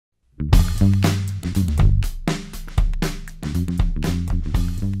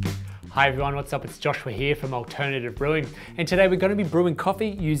Hi everyone, what's up? It's Joshua here from Alternative Brewing, and today we're going to be brewing coffee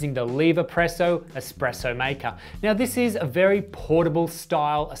using the LeverPresso Espresso maker. Now this is a very portable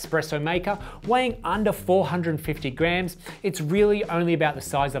style espresso maker, weighing under 450 grams. It's really only about the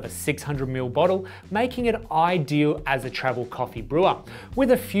size of a 600ml bottle, making it ideal as a travel coffee brewer.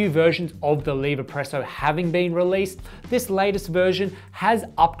 With a few versions of the LeverPresso having been released, this latest version has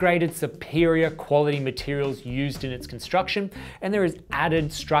upgraded superior quality materials used in its construction, and there is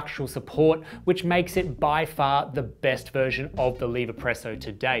added structural support, which makes it by far the best version of the LeverPresso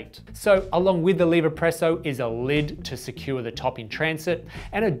to date. So along with the LeverPresso is a lid to secure the top in transit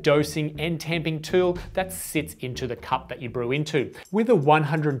and a dosing and tamping tool that sits into the cup that you brew into. With a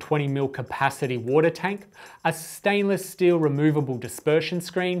 120ml capacity water tank, a stainless steel removable dispersion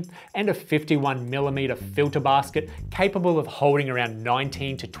screen, and a 51mm filter basket capable of holding around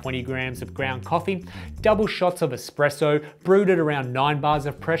 19 to 20 grams of ground coffee, double shots of espresso brewed at around 9 bars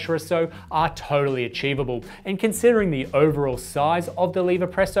of pressure or so are totally achievable. And considering the overall size of the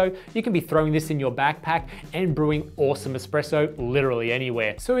LeverPresso, you can be throwing this in your backpack and brewing awesome espresso literally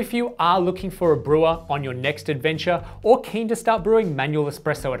anywhere. So if you are looking for a brewer on your next adventure or keen to start brewing manual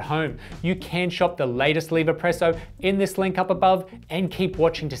espresso at home, you can shop the latest LeverPresso in this link up above and keep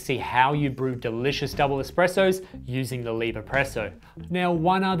watching to see how you brew delicious double espressos using the LeverPresso. Now,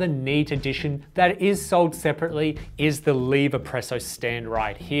 one other neat addition that is sold separately is the LeverPresso stand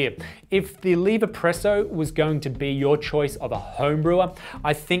right here. If the LeverPresso was going to be your choice of a home brewer,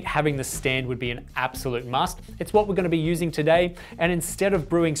 I think having the stand would be an absolute must. It's what we're going to be using today, and instead of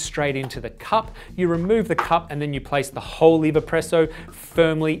brewing straight into the cup, you remove the cup and then you place the whole LeverPresso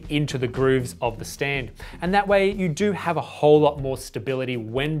firmly into the grooves of the stand. And that way you do have a whole lot more stability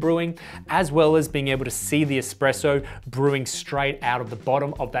when brewing, as well as being able to see the espresso brewing straight out of the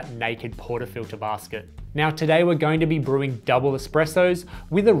bottom of that naked portafilter basket. Now today we're going to be brewing double espressos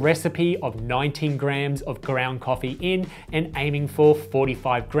with a recipe of 19 grams of ground coffee in and aiming for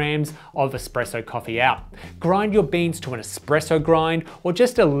 45 grams of espresso coffee out. Grind your beans to an espresso grind or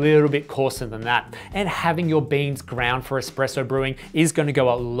just a little bit coarser than that. And having your beans ground for espresso brewing is going to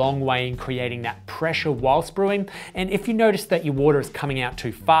go a long way in creating that pressure whilst brewing. And if you notice that your water is coming out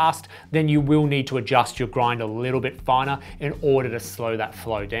too fast, then you will need to adjust your grind a little bit finer in order to slow that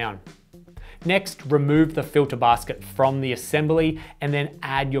flow down. Next, remove the filter basket from the assembly and then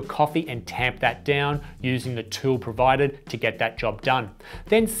add your coffee and tamp that down using the tool provided to get that job done.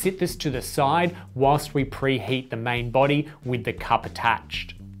 Then sit this to the side whilst we preheat the main body with the cup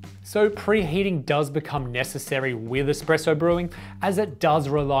attached. So preheating does become necessary with espresso brewing, as it does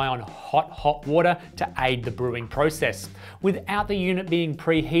rely on hot water to aid the brewing process. Without the unit being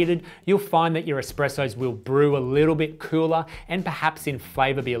preheated, you'll find that your espressos will brew a little bit cooler and perhaps in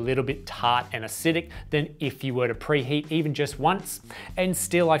flavor be a little bit tart and acidic than if you were to preheat even just once. And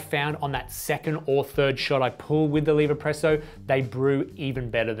still, I found on that second or third shot I pull with the LeverPresso, they brew even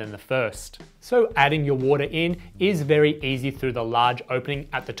better than the first. So adding your water in is very easy through the large opening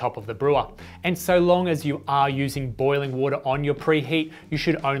at the top of the brewer. And so long as you are using boiling water on your preheat, you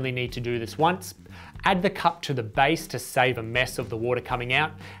should only need to do this once. Add the cup to the base to save a mess of the water coming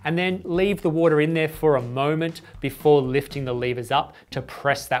out, and then leave the water in there for a moment before lifting the levers up to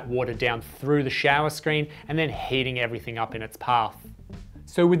press that water down through the shower screen and then heating everything up in its path.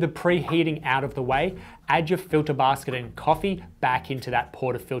 So with the preheating out of the way, add your filter basket and coffee back into that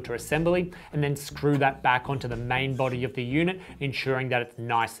portafilter assembly and then screw that back onto the main body of the unit, ensuring that it's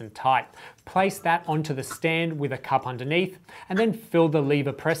nice and tight. Place that onto the stand with a cup underneath and then fill the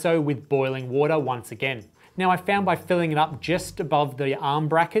LeverPresso with boiling water once again. Now I found by filling it up just above the arm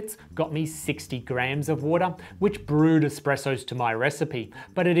brackets got me 60 grams of water, which brewed espressos to my recipe.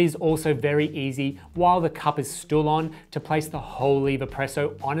 But it is also very easy, while the cup is still on, to place the whole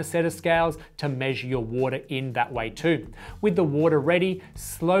LeverPresso on a set of scales to measure your water in that way too. With the water ready,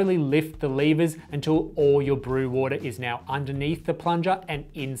 slowly lift the levers until all your brew water is now underneath the plunger and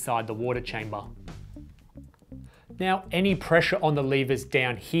inside the water chamber. Now, any pressure on the levers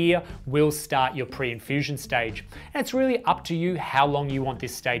down here will start your pre-infusion stage. And it's really up to you how long you want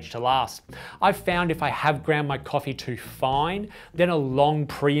this stage to last. I've found if I have ground my coffee too fine, then a long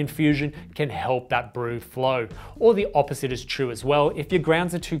pre-infusion can help that brew flow. Or the opposite is true as well. If your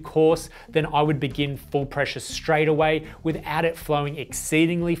grounds are too coarse, then I would begin full pressure straight away without it flowing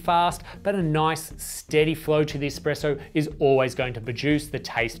exceedingly fast, but a nice steady flow to the espresso is always going to produce the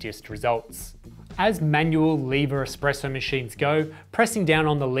tastiest results. As manual lever espresso machines go, pressing down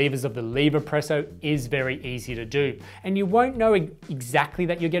on the levers of the LeverPresso is very easy to do. And you won't know exactly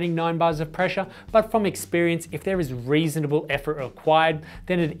that you're getting 9 bars of pressure, but from experience, if there is reasonable effort required,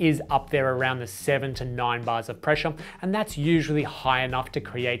 then it is up there around the 7 to 9 bars of pressure, and that's usually high enough to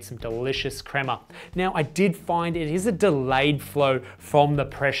create some delicious crema. Now, I did find it is a delayed flow from the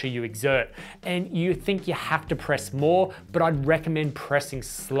pressure you exert, and you think you have to press more, but I'd recommend pressing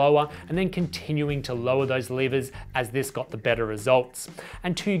slower and then continuing to lower those levers, as this got the better results,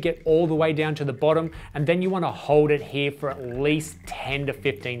 until you get all the way down to the bottom, and then you want to hold it here for at least 10 to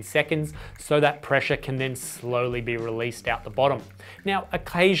 15 seconds so that pressure can then slowly be released out the bottom. Now,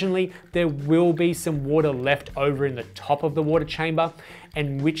 occasionally there will be some water left over in the top of the water chamber,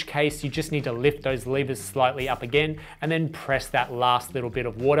 in which case you just need to lift those levers slightly up again and then press that last little bit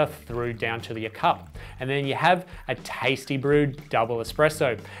of water through down to your cup. And then you have a tasty brewed double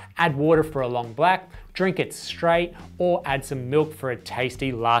espresso. Add water for a long black, drink it straight, or add some milk for a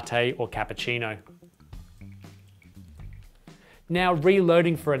tasty latte or cappuccino. Now,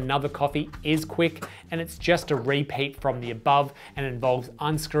 reloading for another coffee is quick, and it's just a repeat from the above, and involves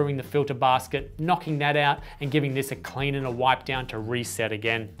unscrewing the filter basket, knocking that out, and giving this a clean and a wipe down to reset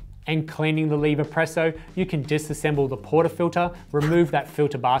again. And cleaning the LeverPresso, you can disassemble the portafilter, remove that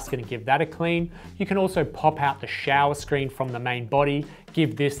filter basket and give that a clean. You can also pop out the shower screen from the main body,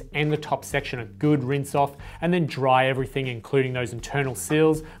 give this and the top section a good rinse off, and then dry everything, including those internal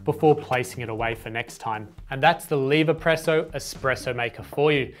seals, before placing it away for next time. And that's the LeverPresso Espresso Maker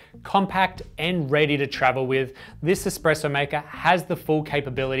for you. Compact and ready to travel with, this espresso maker has the full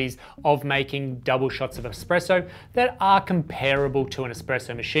capabilities of making double shots of espresso that are comparable to an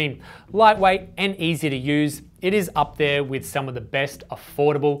espresso machine. Lightweight and easy to use, it is up there with some of the best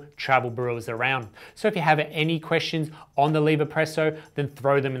affordable travel brewers around. So if you have any questions on the LeverPresso, then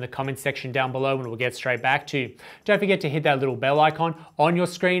throw them in the comment section down below and we'll get straight back to you. Don't forget to hit that little bell icon on your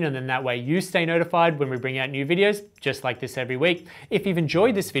screen, and then that way you stay notified when we bring out new videos just like this every week. If you've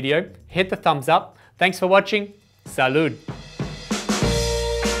enjoyed this video, hit the thumbs up. Thanks for watching. Salud.